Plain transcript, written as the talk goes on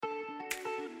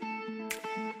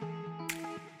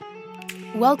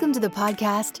Welcome to the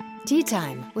podcast, Tea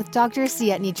Time with Dr.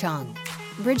 Sietni Chong,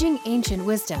 bridging ancient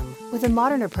wisdom with a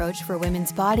modern approach for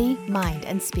women's body, mind,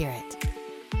 and spirit.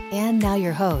 And now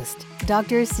your host,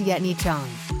 Dr. Sietni Chong.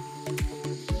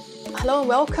 Hello and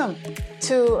welcome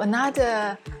to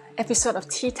another episode of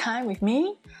Tea Time with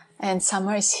me. And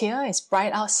summer is here, it's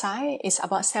bright outside, it's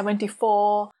about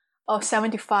 74 or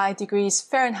 75 degrees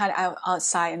Fahrenheit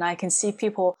outside, and I can see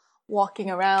people walking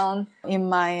around in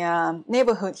my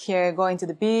neighborhood here, going to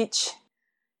the beach,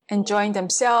 enjoying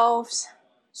themselves.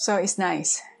 So it's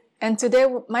nice. And today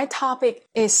my topic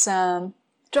is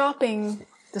dropping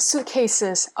the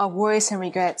suitcases of worries and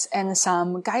regrets and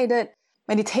some guided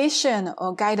meditation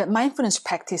or guided mindfulness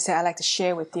practice that I like to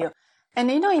share with you. And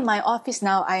in my office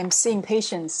now, I am seeing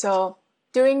patients. So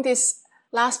during this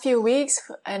last few weeks,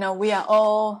 we are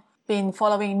all been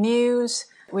following news.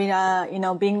 We are,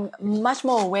 being much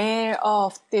more aware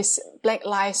of this Black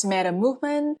Lives Matter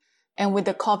movement. And with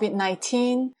the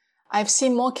COVID-19, I've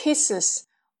seen more cases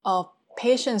of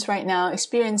patients right now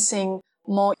experiencing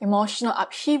more emotional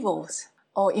upheavals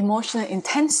or emotional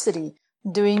intensity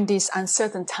during these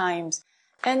uncertain times.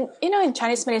 And, in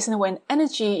Chinese medicine, when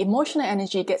emotional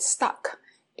energy gets stuck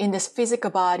in this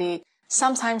physical body,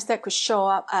 sometimes that could show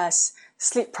up as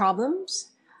sleep problems.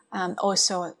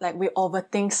 Also, like we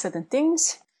overthink certain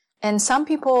things. And some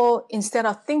people, instead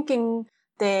of thinking,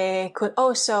 they could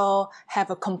also have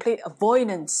a complete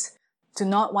avoidance, to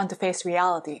not want to face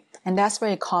reality. And that's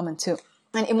very common too.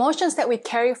 And emotions that we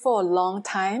carry for a long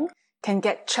time can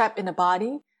get trapped in the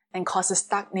body and causes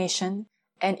stagnation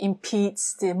and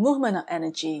impedes the movement of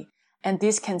energy. And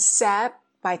this can sap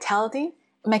vitality,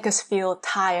 make us feel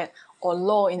tired or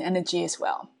low in energy as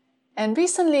well. And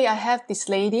recently I have this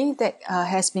lady that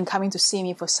has been coming to see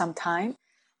me for some time.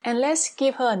 And let's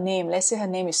give her a name. Let's say her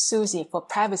name is Susie for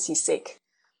privacy's sake.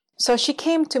 So she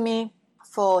came to me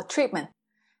for treatment.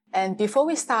 And before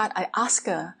we start, I ask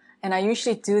her, and I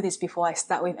usually do this before I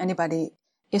start with anybody,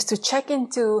 is to check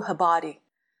into her body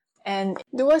and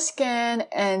do a scan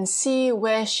and see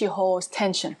where she holds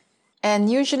tension.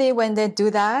 And usually when they do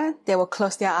that, they will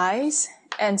close their eyes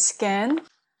and scan.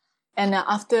 And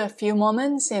after a few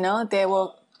moments, they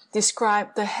will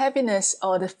describe the heaviness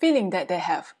or the feeling that they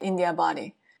have in their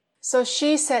body. So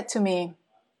she said to me,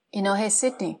 hey,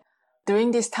 Sydney,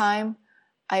 during this time,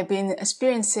 I've been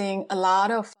experiencing a lot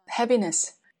of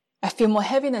heaviness. I feel more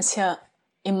heaviness here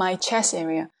in my chest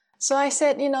area. So I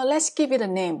said, let's give it a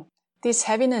name. This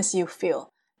heaviness you feel.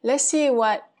 Let's see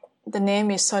what the name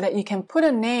is so that you can put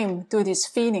a name to this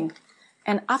feeling.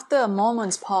 And after a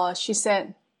moment's pause, she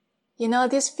said,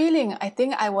 this feeling, I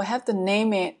think I will have to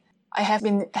name it. I have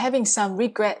been having some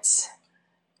regrets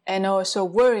and also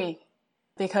worry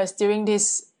because during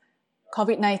this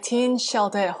COVID-19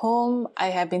 shelter at home, I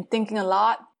have been thinking a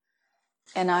lot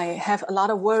and I have a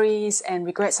lot of worries and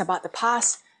regrets about the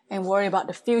past and worry about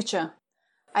the future.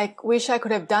 I wish I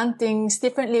could have done things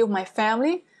differently with my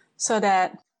family so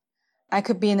that I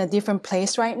could be in a different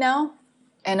place right now.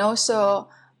 And also,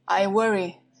 I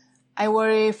worry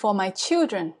for my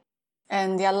children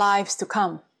and their lives to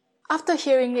come. After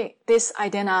hearing this, I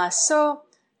then asked, so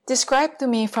describe to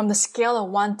me from the scale of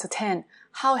 1 to 10,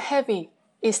 how heavy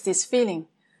is this feeling?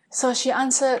 So she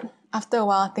answered after a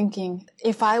while thinking,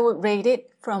 if I would rate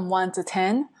it from 1 to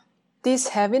 10, this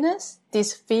heaviness,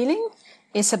 this feeling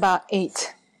is about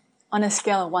 8. On a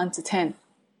scale of 1 to 10.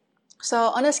 So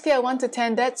on a scale of 1 to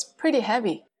 10, that's pretty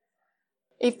heavy.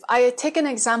 If I take an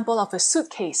example of a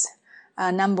suitcase,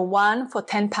 number 1 for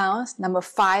 10 pounds, number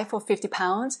 5 for 50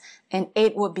 pounds, and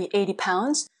 8 would be 80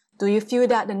 pounds. Do you feel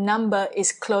that the number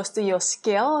is close to your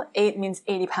scale? 8 means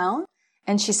 80 pounds.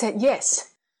 And she said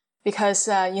yes, because,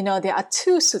 there are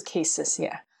 2 suitcases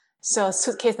here. So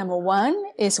suitcase number 1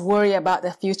 is worry about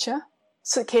the future.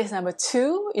 Suitcase number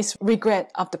 2 is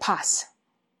regret of the past.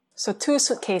 So 2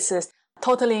 suitcases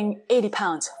totaling 80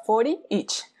 pounds, 40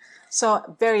 each.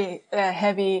 So very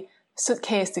heavy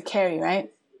suitcase to carry,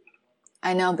 right?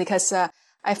 I know because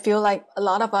I feel like a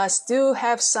lot of us do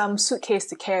have some suitcase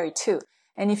to carry too.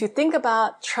 And if you think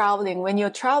about traveling, when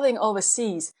you're traveling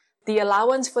overseas, the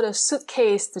allowance for the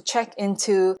suitcase to check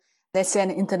into, let's say, an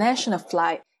international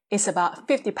flight is about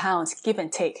 50 pounds, give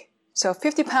and take. So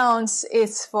 50 pounds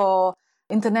is for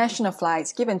international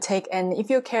flights, give and take. And if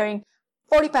you're carrying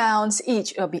 40 pounds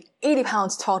each, it'll be 80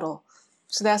 pounds total.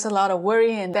 So that's a lot of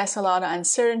worry and that's a lot of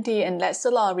uncertainty and that's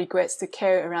a lot of regrets to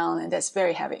carry around, and that's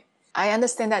very heavy. I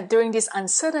understand that during this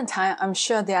uncertain time, I'm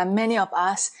sure there are many of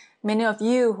us, many of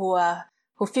you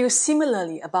who feel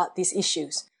similarly about these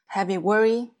issues, having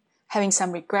worry, having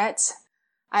some regrets.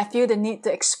 I feel the need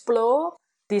to explore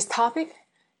this topic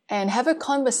and have a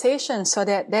conversation so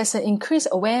that there's an increased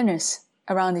awareness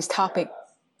around this topic,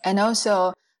 and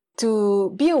also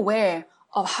to be aware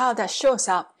of how that shows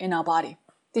up in our body,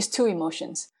 these two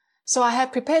emotions. So I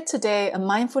have prepared today a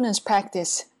mindfulness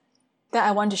practice that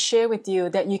I want to share with you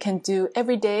that you can do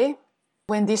every day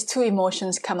when these two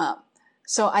emotions come up.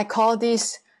 So I call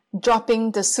this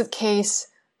dropping the suitcase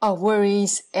of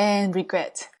worries and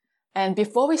regret. And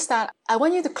before we start, I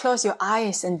want you to close your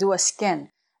eyes and do a scan.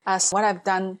 As what I've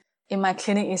done in my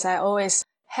clinic is I always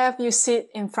have you sit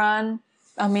in front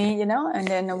of me, and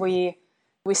then we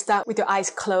start with your eyes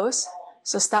closed.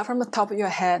 So start from the top of your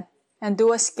head and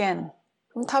do a scan.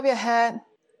 From the top of your head,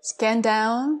 scan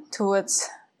down towards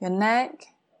your neck,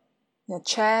 your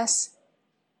chest,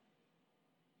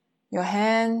 your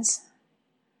hands,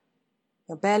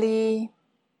 your belly,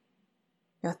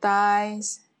 your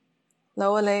thighs,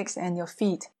 lower legs, and your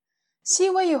feet. See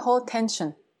where you hold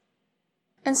tension.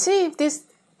 And see if this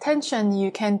tension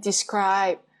you can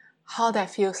describe how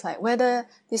that feels like. Whether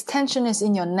this tension is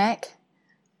in your neck,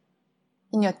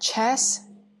 in your chest,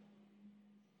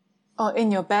 or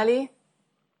in your belly.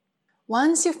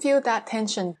 Once you feel that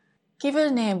tension, give it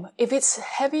a name. If it's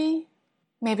heavy,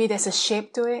 maybe there's a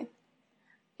shape to it.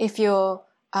 If you're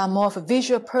more of a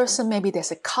visual person, maybe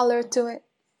there's a color to it.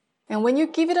 And when you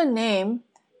give it a name,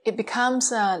 it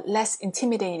becomes less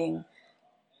intimidating.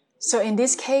 So in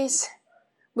this case,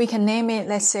 we can name it,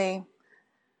 let's say,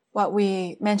 what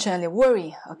we mentioned earlier,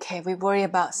 worry. Okay, we worry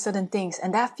about certain things,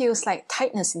 and that feels like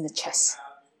tightness in the chest.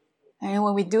 And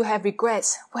when we do have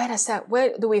regrets,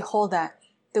 where do we hold that?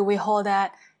 Do we hold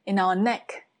that in our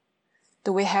neck?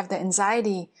 Do we have the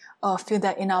anxiety or feel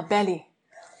that in our belly?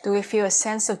 Do we feel a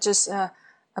sense of just a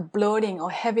bloating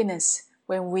or heaviness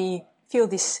when we feel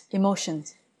these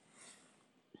emotions?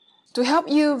 To help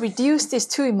you reduce these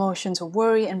two emotions of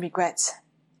worry and regrets,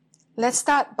 let's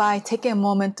start by taking a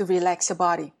moment to relax your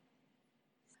body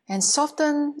and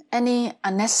soften any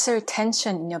unnecessary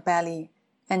tension in your belly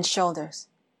and shoulders.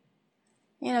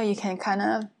 You can kind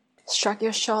of shrug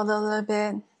your shoulder a little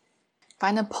bit,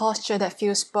 find a posture that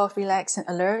feels both relaxed and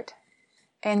alert,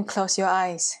 and close your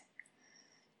eyes.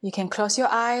 You can close your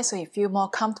eyes so you feel more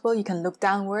comfortable. You can look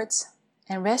downwards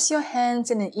and rest your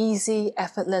hands in an easy,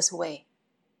 effortless way.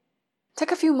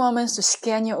 Take a few moments to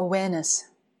scan your awareness.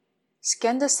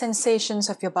 Scan the sensations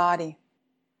of your body.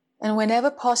 And whenever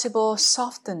possible,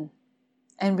 soften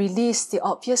and release the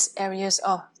obvious areas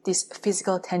of this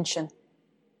physical tension.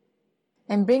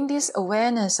 And bring this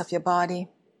awareness of your body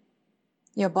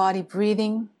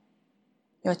breathing,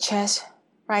 your chest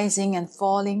rising and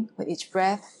falling with each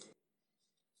breath.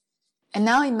 And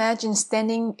now imagine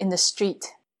standing in the street,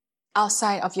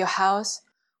 outside of your house,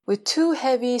 with two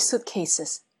heavy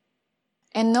suitcases.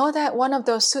 And know that one of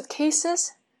those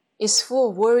suitcases is full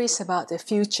of worries about the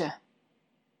future.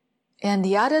 And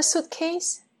the other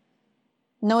suitcase,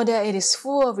 know that it is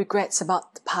full of regrets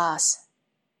about the past.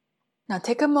 Now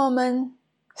take a moment,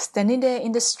 standing there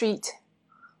in the street,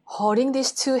 holding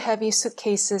these two heavy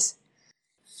suitcases.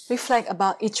 Reflect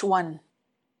about each one.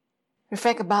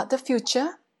 Reflect about the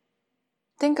future.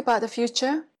 Think about the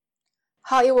future,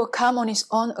 how it will come on its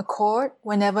own accord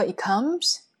whenever it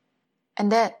comes,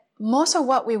 and that most of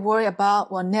what we worry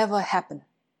about will never happen.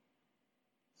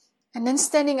 And then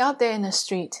standing out there in the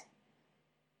street,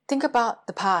 think about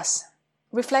the past.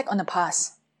 Reflect on the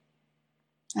past.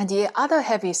 And the other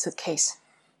heavy suitcase.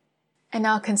 And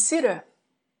now consider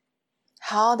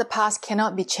how the past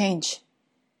cannot be changed.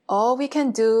 All we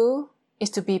can do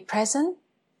is to be present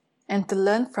and to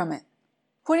learn from it.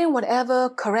 Put in whatever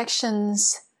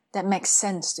corrections that make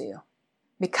sense to you.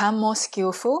 Become more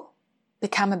skillful,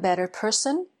 become a better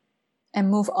person, and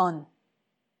move on.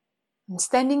 And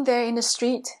standing there in the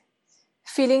street,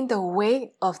 feeling the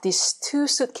weight of these two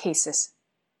suitcases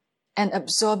and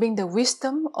absorbing the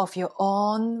wisdom of your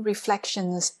own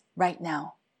reflections right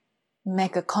now.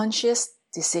 Make a conscious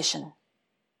decision.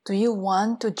 Do you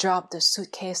want to drop the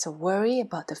suitcase of worry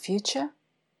about the future?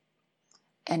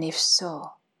 And if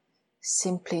so,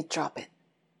 simply drop it.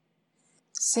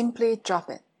 Simply drop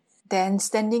it. Then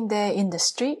standing there in the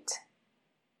street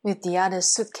with the other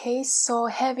suitcase so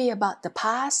heavy about the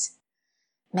past,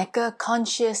 make a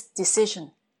conscious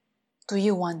decision. Do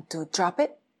you want to drop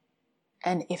it?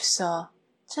 And if so,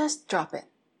 just drop it.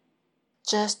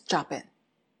 Just drop it.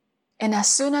 And as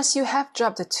soon as you have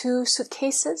dropped the two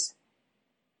suitcases,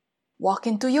 walk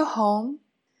into your home,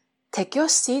 take your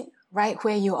seat right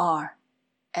where you are,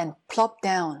 and plop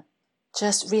down.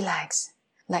 Just relax,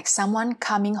 like someone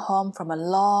coming home from a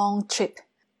long trip,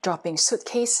 dropping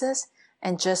suitcases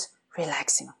and just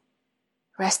relaxing.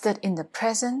 Rested in the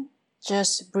present,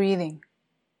 just breathing.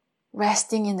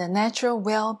 Resting in the natural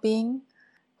well-being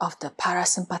of the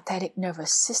parasympathetic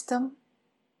nervous system,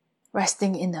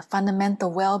 resting in the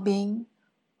fundamental well-being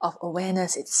of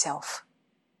awareness itself.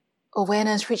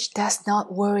 Awareness which does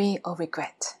not worry or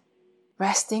regret.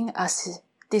 Resting as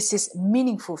this is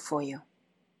meaningful for you.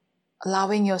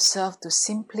 Allowing yourself to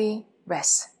simply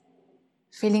rest.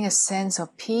 Feeling a sense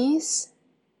of peace,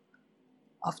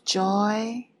 of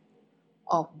joy,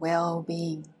 of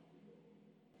well-being.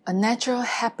 A natural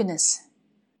happiness,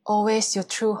 always your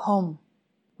true home,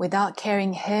 without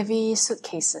carrying heavy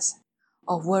suitcases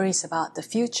or worries about the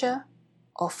future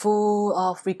or full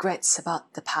of regrets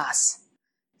about the past.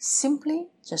 Simply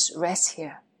just rest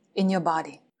here in your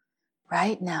body,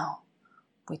 right now,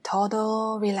 with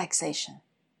total relaxation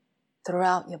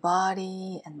throughout your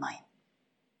body and mind.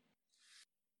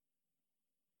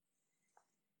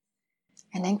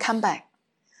 And then come back.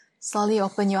 Slowly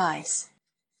open your eyes.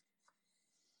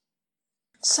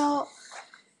 So,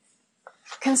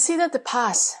 consider the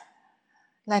past,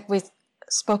 like we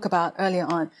spoke about earlier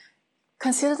on.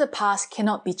 Consider the past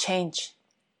cannot be changed.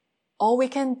 All we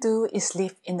can do is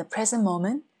live in the present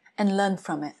moment and learn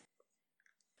from it.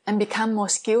 And become more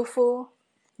skillful,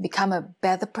 become a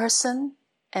better person,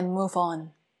 and move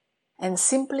on. And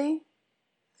simply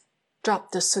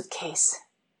drop the suitcase.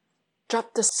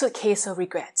 Drop the suitcase of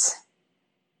regrets.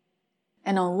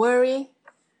 And don't worry.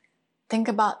 Think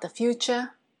about the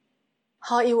future,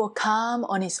 how it will come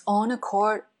on its own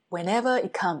accord whenever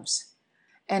it comes.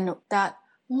 And that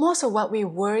most of what we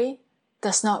worry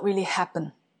does not really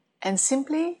happen. And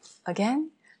simply,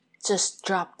 again, just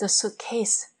drop the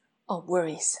suitcase of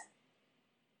worries.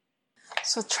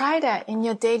 So try that in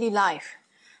your daily life.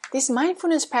 This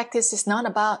mindfulness practice is not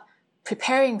about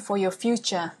preparing for your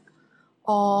future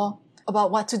or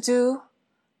about what to do,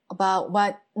 about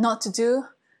what not to do,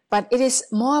 but it is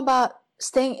more about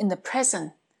staying in the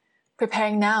present,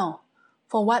 preparing now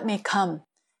for what may come.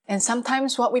 And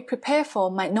sometimes what we prepare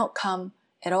for might not come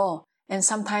at all. And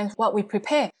sometimes what we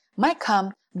prepare might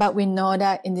come, but we know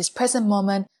that in this present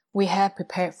moment, we have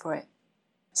prepared for it.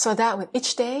 So that with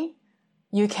each day,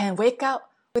 you can wake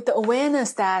up with the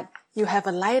awareness that you have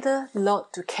a lighter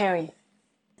load to carry.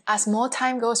 As more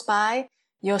time goes by,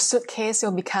 your suitcase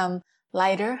will become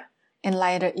lighter and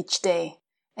lighter each day.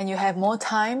 And you have more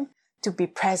time to be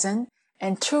present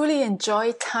and truly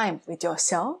enjoy time with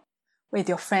yourself, with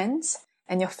your friends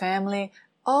and your family,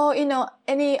 or,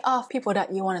 any of people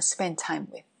that you want to spend time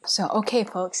with. So, okay,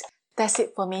 folks, that's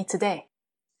it for me today.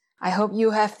 I hope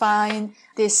you have found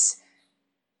this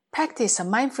practice of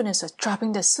mindfulness of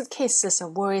dropping the suitcases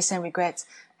of worries and regrets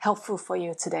helpful for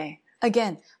you today.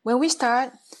 Again, when we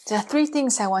start, there are 3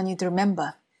 things I want you to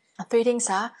remember. The 3 things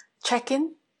are check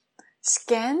in,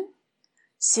 scan,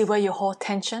 see where you hold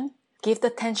tension, give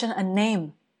the tension a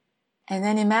name, and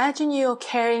then imagine you're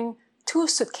carrying 2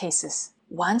 suitcases.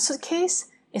 One suitcase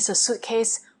is a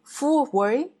suitcase full of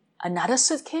worry. Another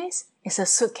suitcase is a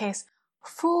suitcase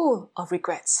full of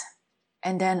regrets.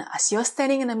 And then as you're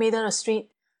standing in the middle of the street,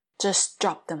 just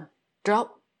drop them.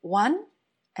 Drop one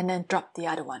and then drop the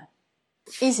other one.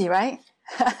 Easy, right?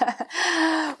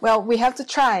 Well, we have to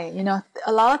try.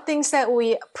 A lot of things that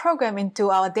we program into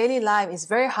our daily life is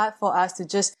very hard for us to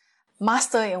just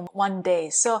master in one day.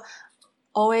 So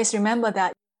always remember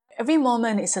that every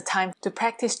moment is a time to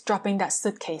practice dropping that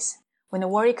suitcase. When the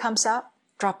worry comes up,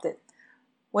 drop it.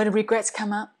 When the regrets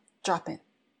come up, drop it.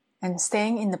 And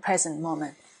staying in the present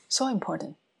moment. So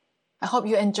important. I hope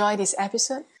you enjoyed this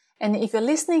episode. And if you're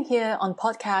listening here on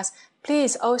podcast,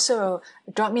 please also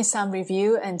drop me some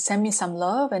review and send me some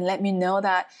love and let me know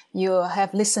that you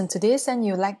have listened to this and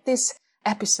you like this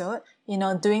episode.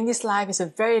 Doing this live is a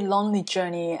very lonely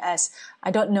journey, as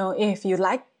I don't know if you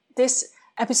like this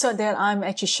episode that I'm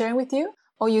actually sharing with you,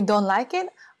 or you don't like it,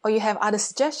 or you have other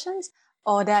suggestions,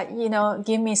 or that,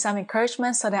 give me some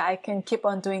encouragement so that I can keep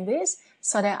on doing this,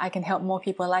 so that I can help more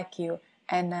people like you.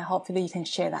 And hopefully you can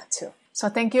share that too. So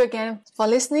thank you again for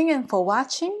listening and for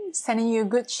watching. Sending you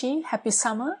good chi. Happy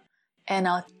summer. And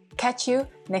I'll catch you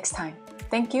next time.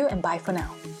 Thank you and bye for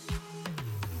now.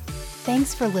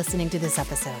 Thanks for listening to this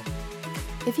episode.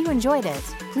 If you enjoyed it,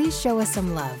 please show us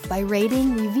some love by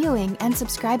rating, reviewing, and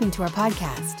subscribing to our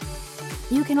podcast.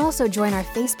 You can also join our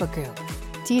Facebook group,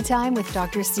 Tea Time with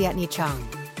Dr. Sietni Chong,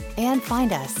 and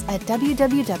find us at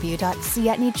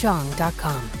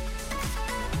www.sietnichong.com.